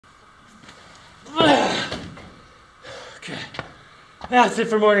Okay, that's it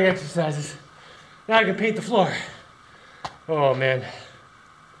for morning exercises. Now I can paint the floor. Oh man,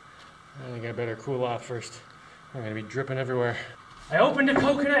 I think I better cool off first. I'm gonna be dripping everywhere. I opened a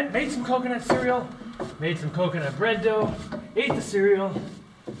coconut, made some coconut cereal, made some coconut bread dough, ate the cereal,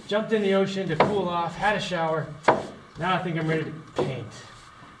 jumped in the ocean to cool off, had a shower. Now I think I'm ready to paint.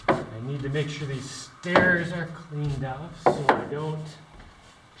 I need to make sure these stairs are cleaned off so I don't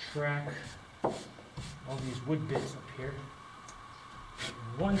track all these wood bits up here.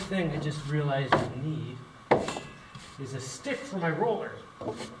 One thing I just realized I need is a stick for my roller.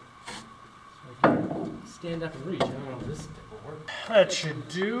 So I can stand up and reach. I don't know if this stick will work. That should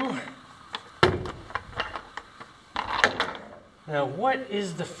do. Now, what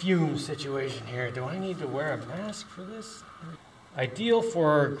is the fume situation here? Do I need to wear a mask for this? Ideal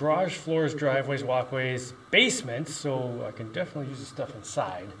for garage floors, driveways, walkways, basements, so I can definitely use the stuff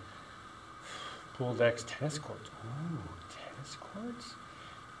inside. Pool decks, tennis courts. Ooh, tennis courts?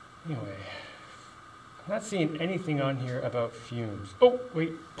 Anyway, I'm not seeing anything on here about fumes. Oh,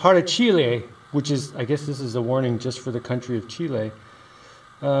 wait. Part of Chile, which is, I guess this is a warning just for the country of Chile.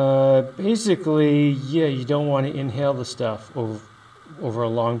 Basically, yeah, you don't want to inhale the stuff over a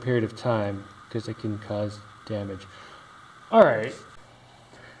long period of time because it can cause damage. All right.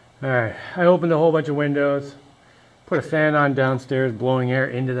 I opened a whole bunch of windows, put a fan on downstairs, blowing air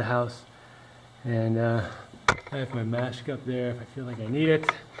into the house, and I have my mask up there if I feel like I need it.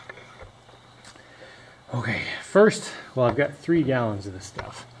 Okay, first, well, I've got 3 gallons of this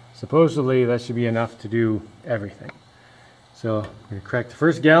stuff. Supposedly, that should be enough to do everything. So I'm going to crack the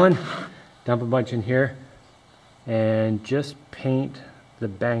first gallon, dump a bunch in here, and just paint the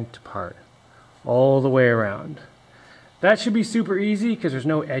banked part all the way around. That should be super easy because there's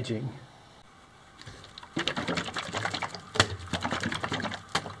no edging.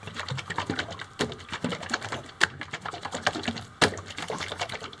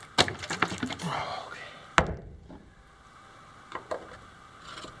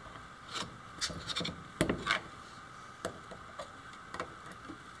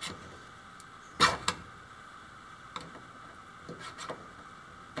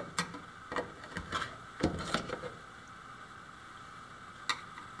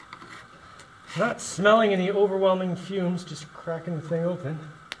 Not smelling any overwhelming fumes, just cracking the thing open.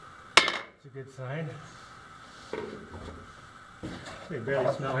 It's a good sign. I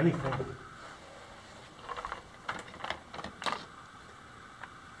barely smell anything.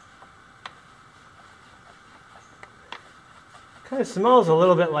 Kind of smells a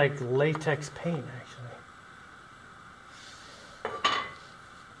little bit like latex paint, actually.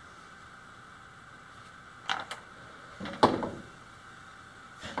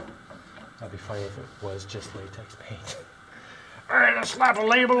 That'd be funny if it was just latex paint. Alright, let's slap a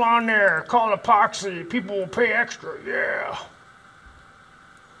label on there. Call it epoxy. People will pay extra. Yeah.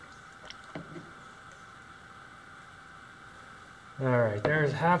 Alright,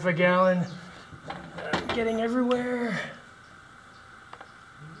 there's half a gallon. Getting everywhere.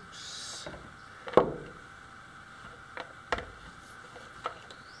 Oops.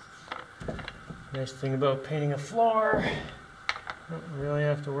 Nice thing about painting a floor. Don't really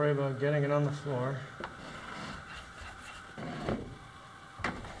have to worry about getting it on the floor.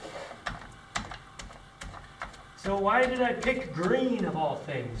 So why did I pick green of all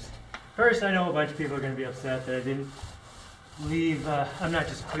things? First, I know a bunch of people are going to be upset that I didn't leave, I'm not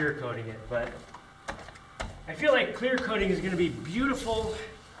just clear coating it, but I feel like clear coating is going to be beautiful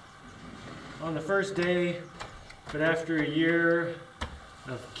on the first day, but after a year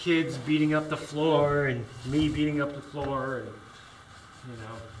of kids beating up the floor and me beating up the floor and you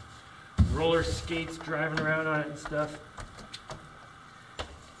know, roller skates driving around on it and stuff,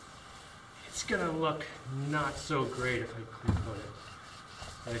 it's gonna look not so great if I clear coat it.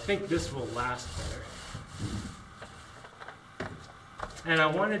 But I think this will last better. And I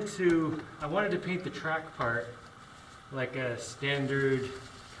wanted to paint the track part like a standard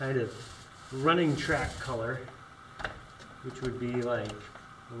kind of running track color, which would be like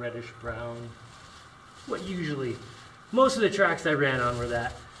reddish brown. What usually most of the tracks I ran on were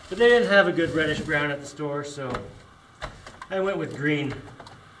that, but they didn't have a good reddish brown at the store, so I went with green.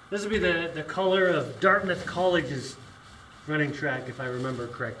 This will be the color of Dartmouth College's running track, if I remember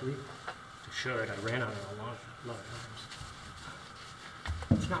correctly. To show that I ran on it a lot of times.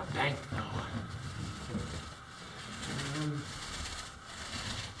 It's not banked though.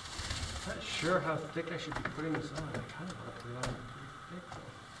 Not sure how thick I should be putting this on. I kind of want to put it on pretty thick though.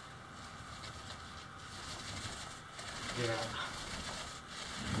 Yeah.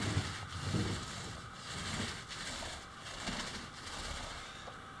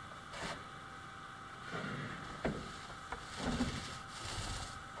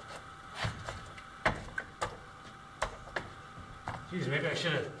 Geez, maybe I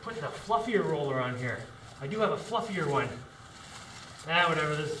should have put the fluffier roller on here. I do have a fluffier one. Ah,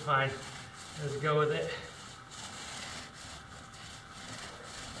 whatever, this is fine. Let's go with it.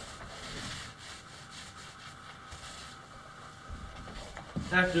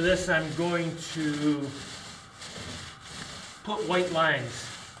 After this, I'm going to put white lines,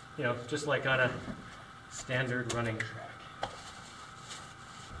 you know, just like on a standard running track.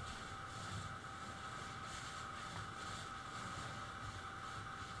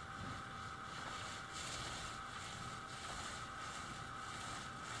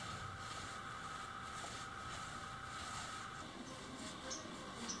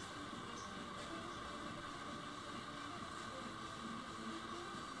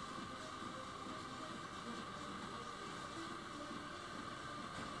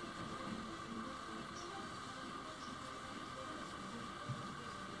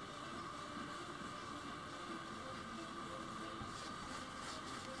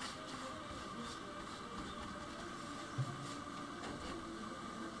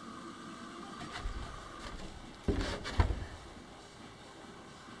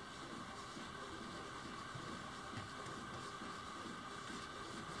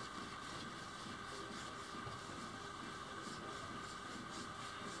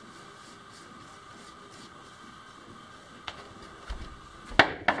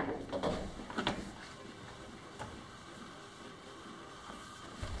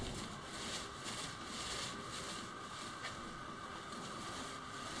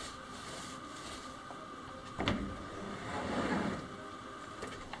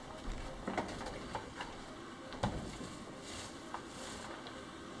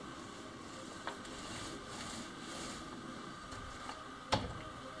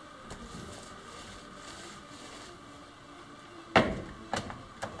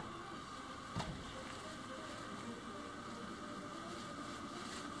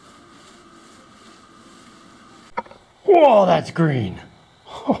 Whoa, that's green.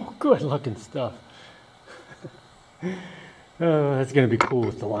 Oh, good looking stuff. Oh, that's gonna be cool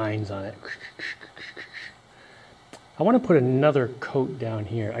with the lines on it. I want to put another coat down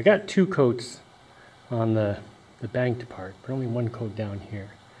here. I got 2 coats on the banked part, but only 1 coat down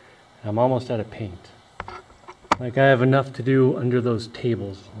here. I'm almost out of paint. Like I have enough to do under those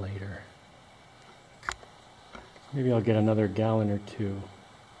tables later. Maybe I'll get another gallon or 2.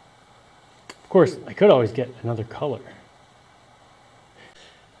 Of course, I could always get another color.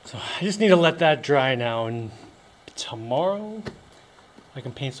 So I just need to let that dry now, and tomorrow I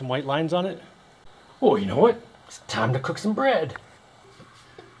can paint some white lines on it. Oh, you know what? It's time to cook some bread.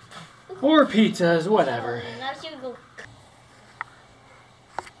 Or pizzas, whatever.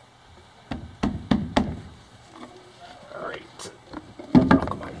 All right. Oh,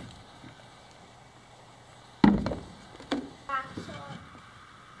 come on.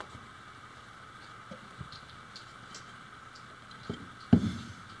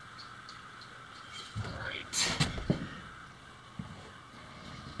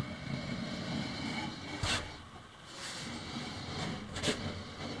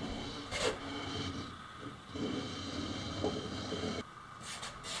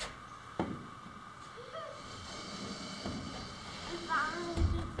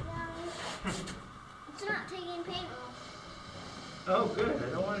 It's not taking paint off. Oh, good. I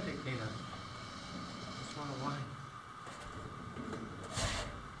don't want to take paint off. I just want a line.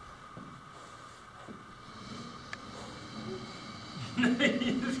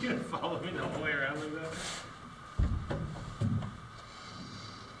 You're just going to follow me the whole way around like that?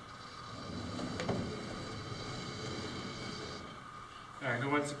 Alright, who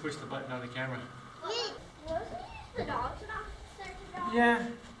wants to push the button on the camera? The dogs not search the dog? Yeah.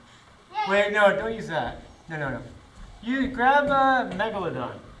 Wait, no, don't use that. No. You grab a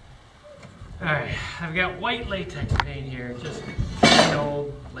Megalodon. Alright, I've got white latex paint here, just plain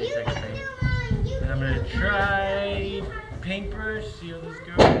old latex paint. And I'm going to try paintbrush, see how this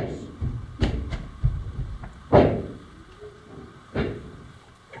goes.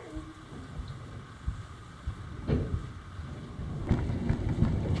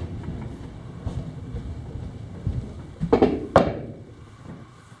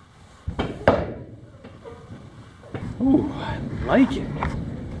 Ooh, I like it.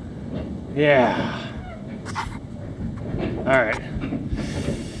 Yeah. Alright.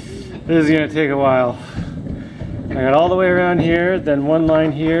 This is going to take a while. I got all the way around here, then one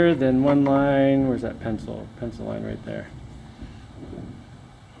line here, then one line. Where's that pencil? Pencil line right there.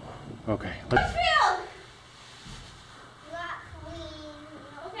 Okay, let's.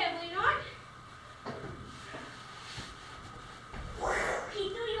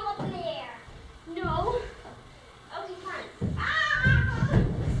 No. Okay, fine. Ah!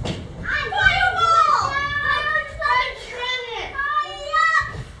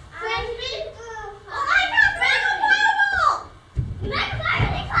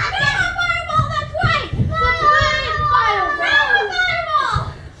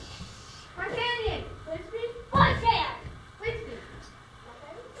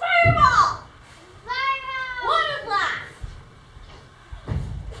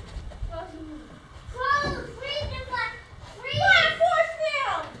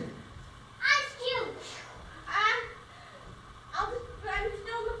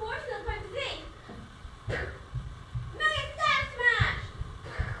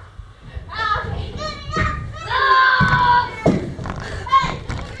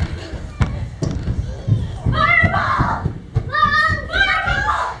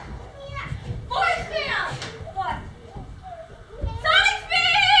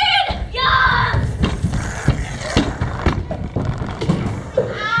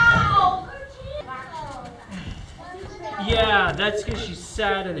 she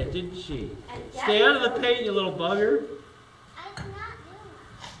sat in it, didn't she? Yeah. Stay out of the paint, you little bugger. I'm not doing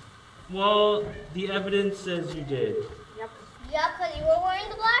that. Well, the evidence says you did. Yep. Yeah, because you were wearing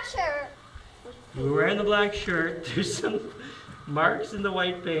the black shirt. You were wearing the black shirt. There's some marks in the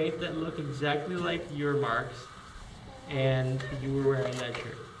white paint that look exactly like your marks. And you were wearing that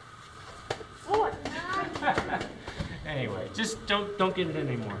shirt. What? Anyway, just don't get it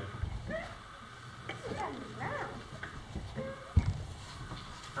anymore.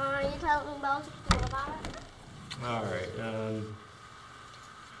 You telling me about it? All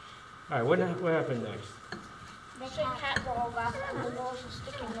right. What happened next? The cat dog got the walls are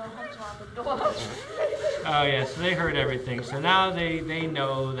sticking their heads out the door. Oh yeah, so they heard everything. So now they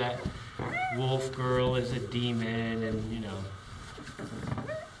know that Wolf Girl is a demon, and you know.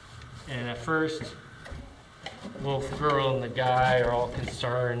 And at first, Wolf Girl and the guy are all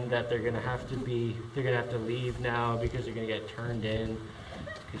concerned that they're gonna have to leave now because they're gonna get turned in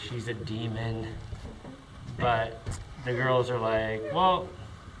because she's a demon. But the girls are like, well,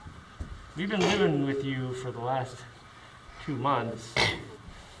 we've been living with you for the last 2 months,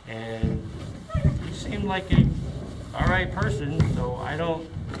 and you seem like a alright person, so I don't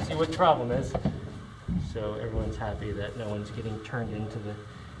see what the problem is. So everyone's happy that no one's getting turned into the,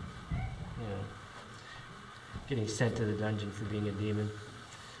 you know, getting sent to the dungeon for being a demon.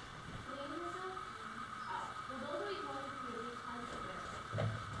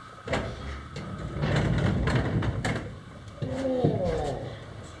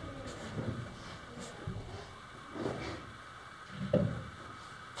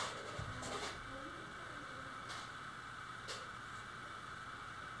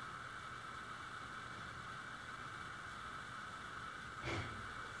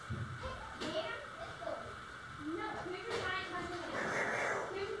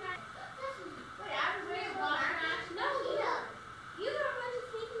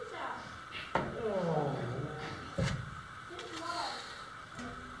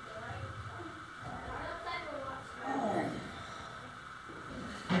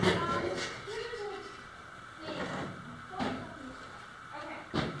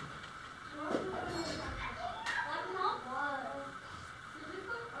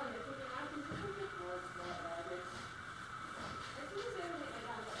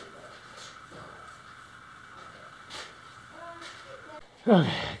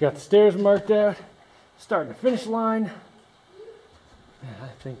 Okay, got the stairs marked out, starting the finish line. Yeah, I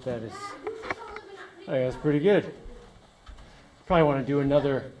think that's pretty good. Probably want to do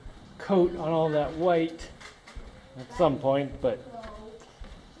another coat on all that white at some point, but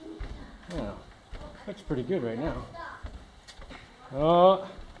yeah, looks pretty good right now. Oh,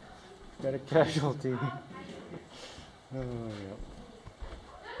 got a casualty. Oh, yeah.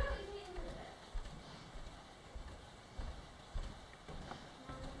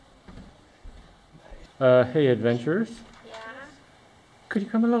 Hey adventurers. Yeah. Could you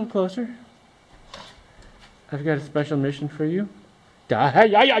come a little closer? I've got a special mission for you.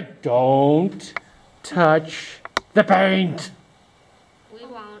 Don't touch the paint. We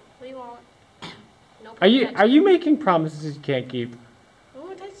won't. No. Are you making promises you can't keep? We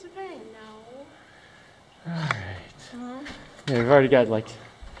won't touch the paint. No. All right. Yeah, we've already got like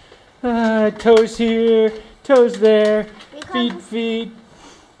toes here, toes there, feet.